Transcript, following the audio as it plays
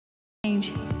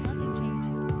Change.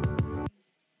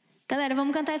 Galera,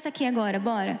 vamos cantar essa aqui agora,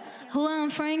 bora. Juan,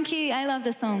 Frankie, I love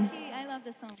the song.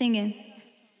 Sing it.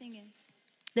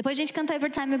 Depois a gente canta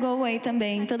Every Time You Go Away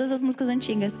também, todas as músicas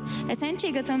antigas. Essa é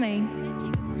antiga também.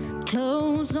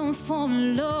 Clothes don't fall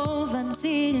in love, I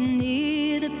didn't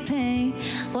need the pain.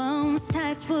 Once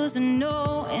text was a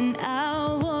no and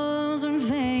I was in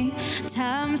vain.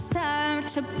 Time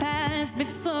starts to pass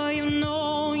before you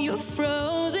know you're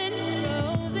frozen.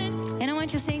 And I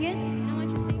want you to sing it.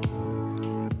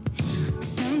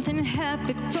 Something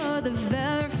happened for the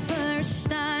very first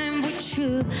time with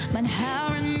you. My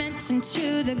heart meant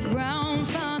into the ground,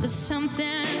 found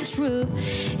something true.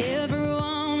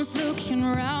 Everyone's looking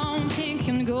around,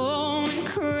 thinking going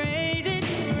crazy.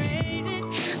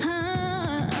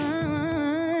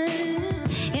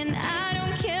 And I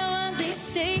don't care what they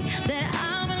say, that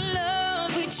I'm in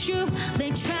love with you.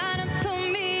 They try to pull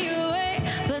me away,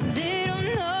 but they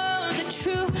don't know the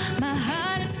truth. My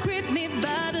heart has gripped me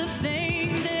by the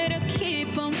thing that I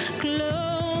keep on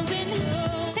closing.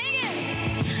 Sing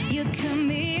it! You cut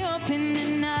me open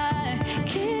and I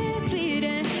keep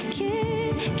bleeding,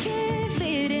 keep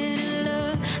bleeding in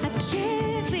love. I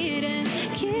keep bleeding,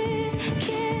 keep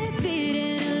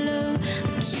bleeding in love.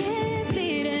 I keep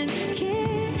bleeding,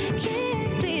 keep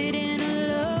bleeding in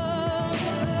love.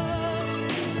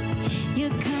 You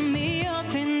cut me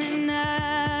open and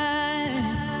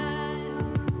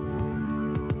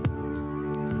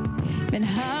been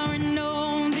hurrying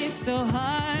on this so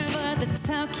hard, but the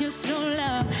talk you so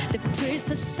loud. The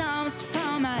precious sounds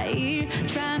from my ear,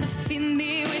 trying to feed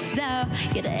me without.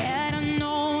 Yet I don't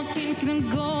know, thinking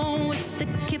go is to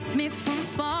keep me from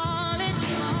falling.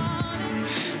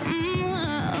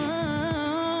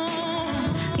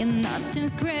 And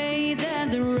nothing's great that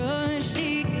the rush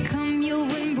to come you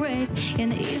embrace.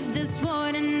 And is this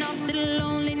what enough the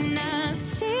loneliness?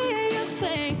 See your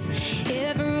face.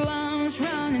 Everyone's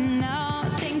running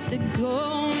out, think they're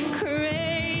going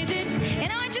crazy.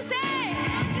 And I want you to say,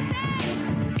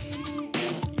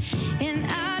 and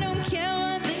I don't care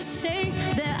what they say,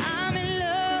 that I'm in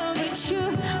love with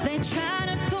you. They try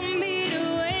to put me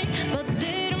away, but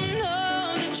they don't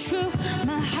know the truth.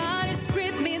 My heart has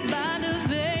gripped me by the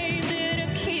vein that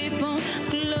I keep on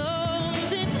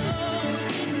closing.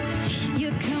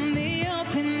 You cut me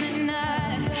open and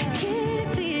I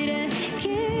keep bleeding,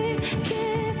 keep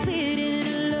bleeding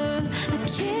in love. I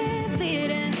keep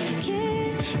bleeding,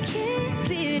 keep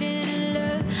bleeding in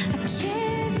love. I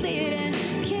keep bleeding,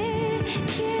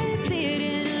 keep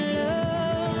bleeding in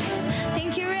love.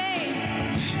 Thank you, Ray.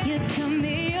 You cut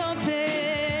me open,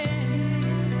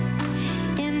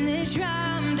 and they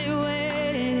drowned the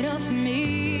weight of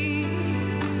me,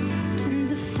 and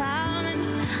the fire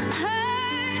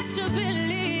hurts to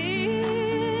believe.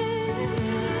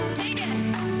 Take it.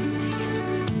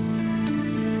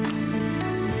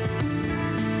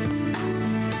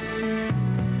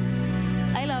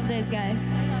 I love this, guys.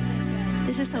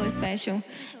 This is so special.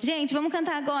 Gente, vamos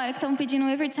cantar agora, que estão pedindo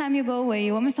Every Time You Go Away.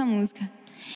 Eu amo essa música.